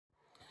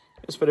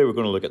This video we're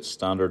going to look at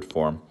standard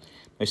form.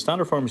 Now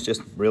standard form is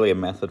just really a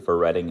method for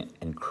writing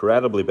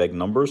incredibly big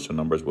numbers, so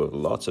numbers with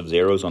lots of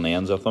zeros on the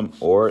ends of them,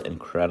 or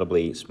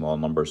incredibly small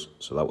numbers.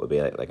 So that would be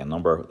like a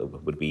number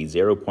that would be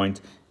 0 point,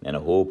 and then a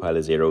whole pile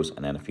of zeros,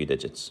 and then a few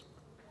digits.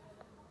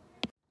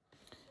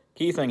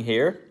 Key thing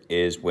here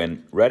is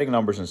when writing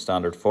numbers in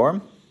standard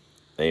form,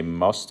 they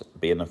must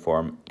be in the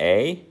form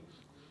a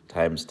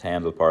times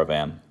 10 to the power of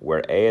n,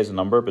 where a is a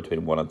number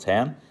between 1 and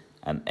 10,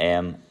 and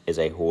n is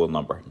a whole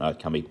number. Now it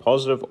can be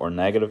positive or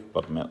negative,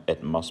 but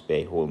it must be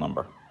a whole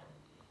number.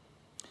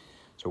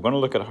 So we're going to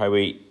look at how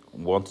we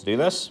want to do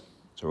this.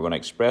 So we're going to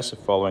express the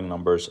following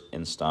numbers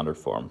in standard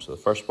form. So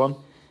the first one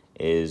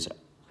is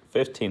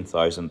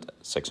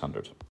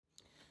 15,600.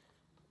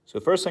 So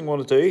the first thing I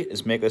want to do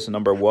is make this a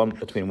number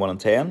between 1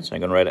 and 10. So I'm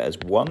going to write it as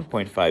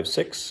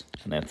 1.56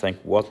 and then think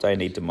what I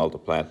need to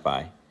multiply it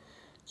by.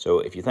 So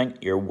if you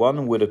think your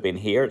 1 would have been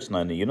here, it's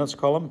now in the units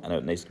column, and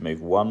it needs to move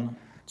 1,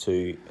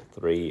 2,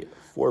 3,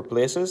 4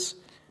 places.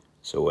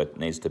 So it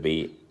needs to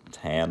be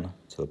 10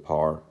 to the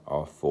power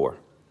of 4.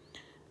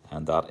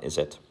 And that is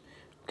it.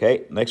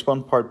 Okay, next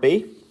one, part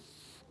B.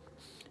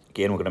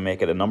 Again, we're going to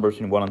make it a number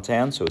between 1 and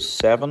 10. So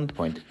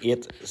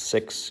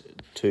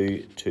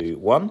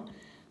 7.86221.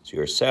 So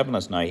your 7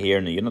 is now here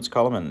in the units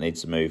column, and it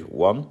needs to move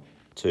 1,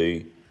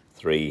 2,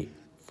 3,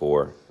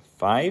 4,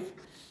 5.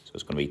 So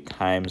it's going to be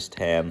times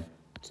 10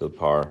 to the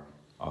power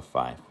of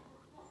 5.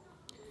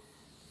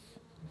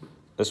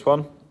 This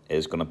one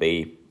is going to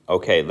be,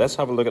 okay, let's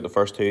have a look at the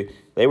first two.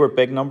 They were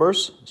big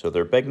numbers, so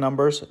they're big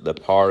numbers. The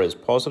power is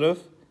positive.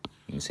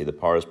 You can see the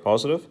power is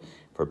positive.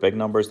 For big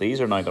numbers, these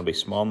are now going to be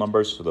small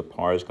numbers, so the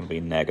power is going to be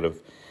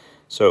negative.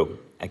 So,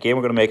 again,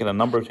 we're going to make it a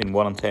number between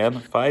 1 and 10,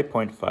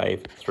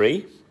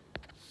 5.53.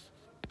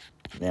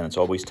 Then it's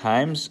always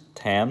times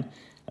 10,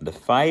 and the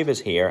 5 is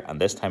here, and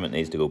this time it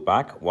needs to go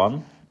back.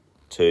 1,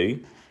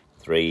 2,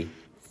 3,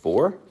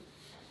 4.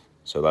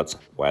 So that's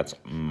why it's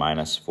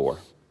minus 4.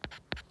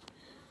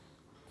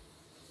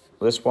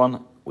 This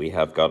one, we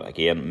have got,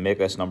 again, make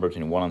this number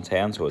between 1 and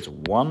 10, so it's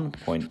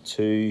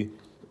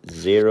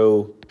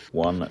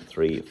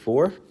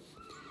 1.20134.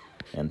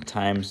 And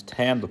times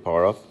 10 to the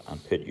power of,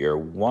 and put your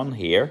 1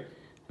 here,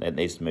 and it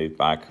needs to move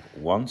back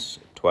once,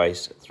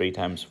 twice, 3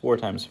 times, 4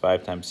 times,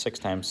 5 times, 6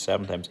 times,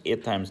 7 times,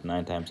 8 times,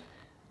 9 times,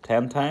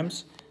 10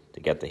 times to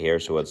get to here,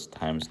 so it's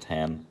times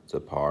 10 to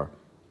the power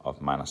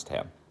of minus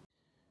 10.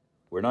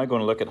 We're now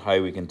going to look at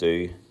how we can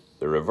do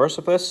the reverse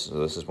of this. So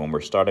this is when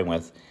we're starting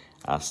with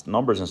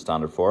numbers in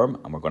standard form,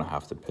 and we're going to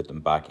have to put them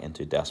back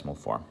into decimal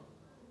form.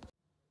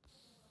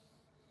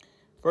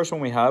 First one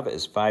we have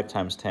is 5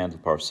 times 10 to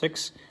the power of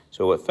 6.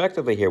 So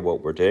effectively here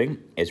what we're doing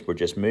is we're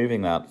just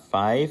moving that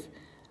 5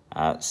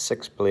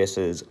 6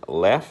 places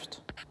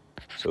left.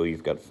 So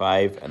you've got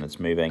 5 and it's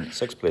moving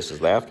 6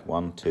 places left.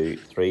 1, 2,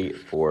 3,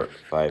 4,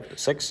 5,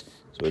 6.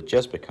 So it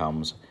just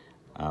becomes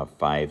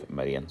 5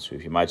 million. So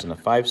if you imagine the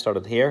 5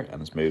 started here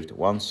and it's moved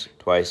once,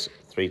 twice,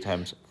 3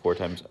 times, 4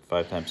 times,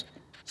 5 times,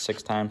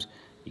 6 times,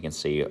 you can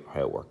see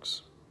how it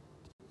works.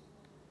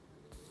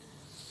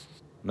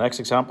 Next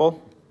example,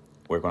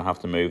 we're going to have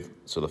to move,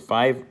 so the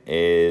 5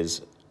 is,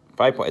 it's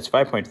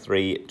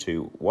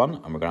 5.321, and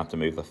we're going to have to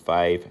move the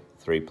 5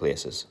 3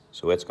 places.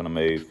 So it's going to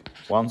move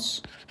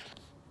once,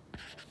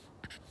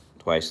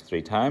 twice,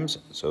 3 times.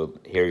 So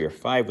here your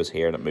 5 was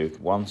here and it moved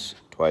once,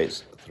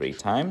 twice, 3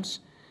 times.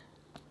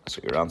 So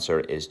your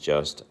answer is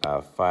just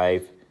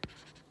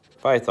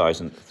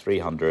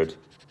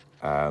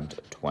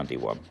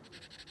 5,321.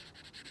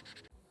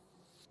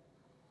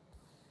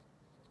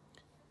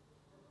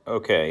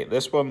 Okay,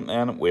 this one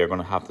then we are going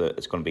to have to,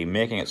 it's going to be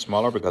making it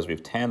smaller because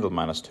we've 10 to the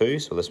minus 2,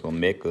 so this will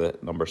make the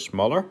number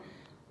smaller.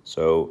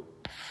 So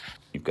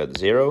you've got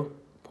 0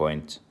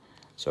 point,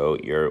 so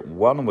your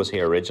 1 was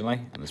here originally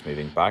and it's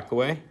moving back the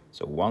way,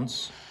 so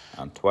once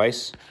and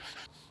twice,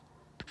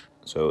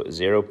 so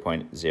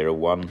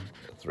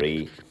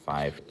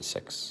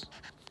 0.01356,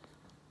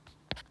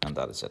 and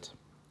that is it.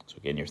 So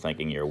again, you're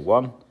thinking your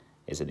 1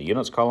 is in the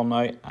units column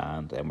now,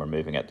 and then we're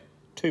moving it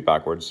 2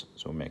 backwards,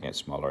 so we're making it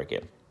smaller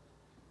again.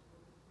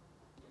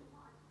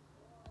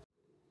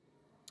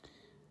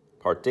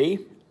 Part D,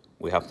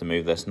 we have to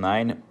move this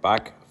 9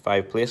 back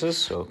 5 places,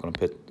 so I'm going to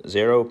put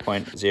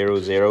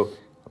 0.00, I'll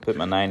put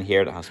my 9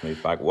 here, that has to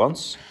move back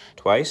once,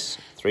 twice,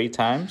 3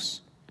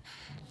 times,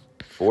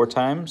 4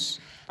 times,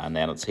 and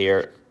then it's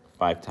here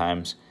 5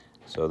 times,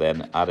 so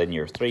then add in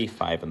your 3,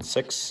 5 and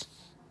 6,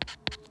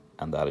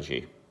 and that is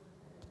you.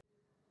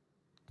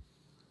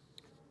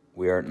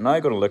 We are now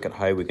going to look at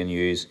how we can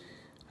use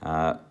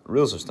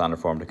rules of standard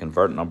form to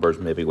convert numbers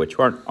maybe which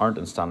aren't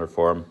in standard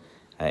form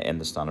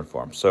into standard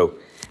form. So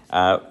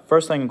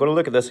first thing, I'm going to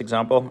look at this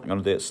example. I'm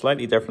going to do it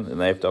slightly different than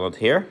they've done it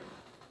here.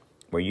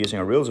 We're using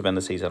our rules of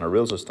indices and our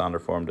rules of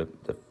standard form to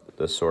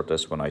sort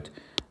this one out.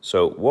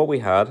 So what we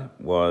had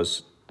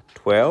was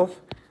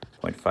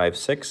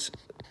 12.56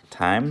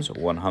 times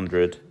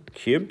 100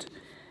 cubed,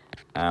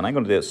 and I'm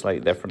going to do it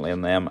slightly differently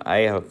than them.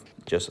 I have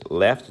just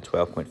left the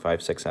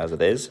 12.56 as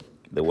it is.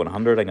 The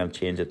 100, I'm going to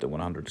change it to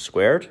 100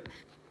 squared,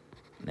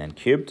 and then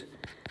cubed.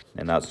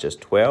 And that's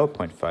just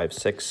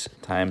 12.56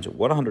 times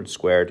 100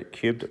 squared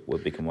cubed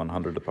would become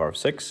 100 to the power of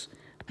 6.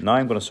 Now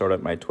I'm going to sort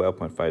out my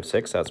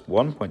 12.56. That's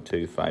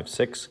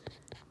 1.256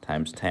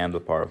 times 10 to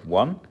the power of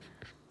 1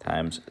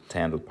 times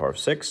 10 to the power of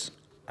 6.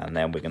 And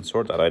then we can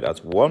sort that out.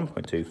 That's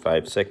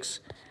 1.256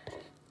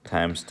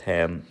 times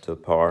 10 to the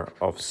power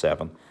of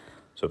 7.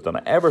 So I've done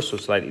it ever so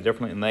slightly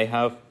differently than they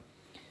have.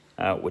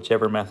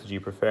 Whichever method you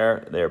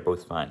prefer, they're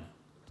both fine.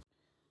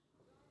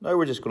 Now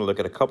we're just going to look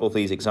at a couple of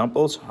these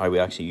examples, how we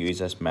actually use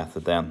this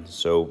method then.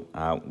 So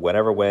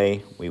whatever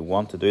way we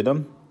want to do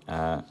them,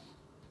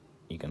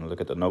 you can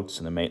look at the notes,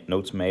 and the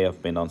notes may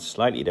have been done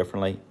slightly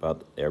differently,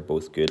 but they're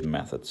both good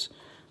methods.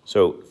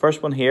 So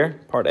first one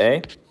here, part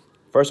A.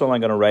 First of all,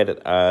 I'm going to write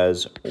it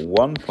as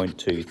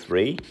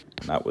 1.23,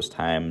 and that was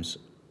times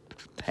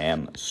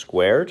 10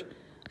 squared.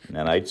 And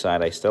then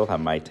outside I still have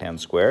my 10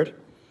 squared.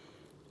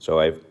 So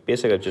I've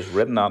basically just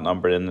written that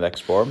number in index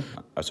form,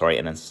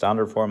 in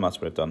standard form, that's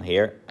what I've done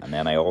here. And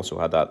then I also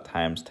had that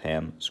times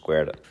 10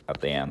 squared at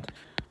the end.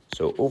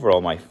 So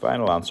overall, my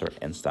final answer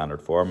in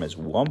standard form is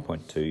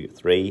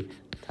 1.23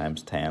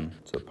 times 10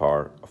 to the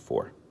power of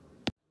 4.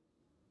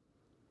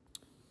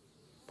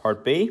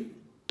 Part B.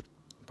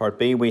 Part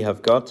B, we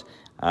have got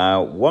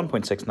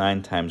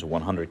 1.69 times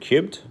 100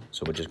 cubed.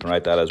 So we're just going to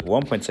write that as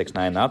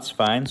 1.69. That's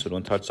fine, so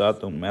don't touch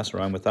that. Don't mess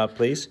around with that,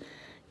 please.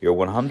 Your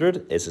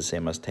 100 is the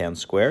same as 10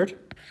 squared,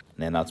 and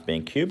then that's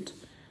being cubed.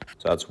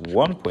 So that's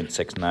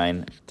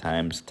 1.69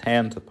 times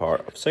 10 to the power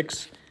of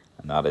 6,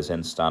 and that is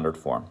in standard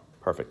form.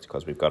 Perfect,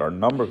 because we've got our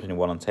number between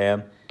 1 and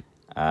 10,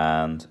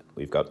 and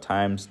we've got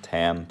times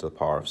 10 to the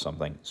power of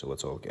something, so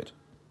it's all good.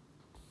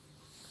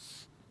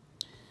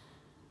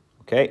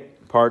 Okay,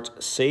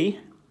 part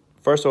C.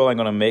 First of all, I'm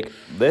going to make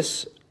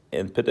this,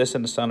 and put this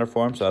into standard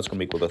form, so that's going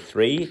to be equal to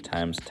 3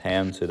 times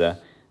 10 to the,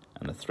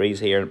 and the 3's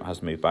here, it has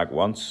to move back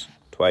once,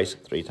 twice,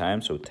 3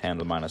 times, so 10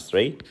 to the minus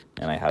 3.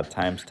 And I had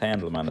times 10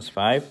 to the minus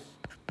 5,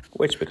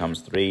 which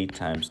becomes 3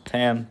 times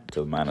 10 to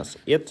the minus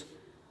 8.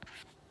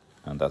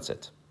 And that's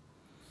it.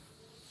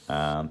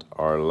 And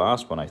our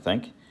last one, I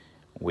think,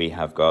 we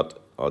have got,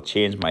 I'll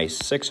change my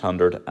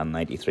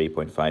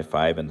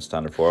 693.55 in the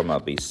standard form.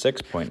 That'll be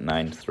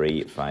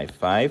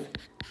 6.9355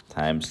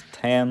 times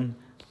 10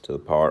 to the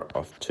power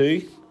of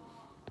 2,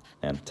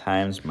 and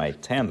times my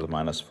 10 to the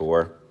minus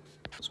 4.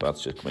 So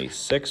that's just going to be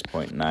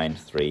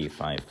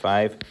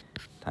 6.9355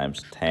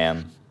 times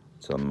 10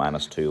 to the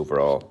minus 2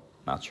 overall.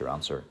 That's your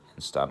answer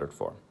in standard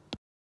form.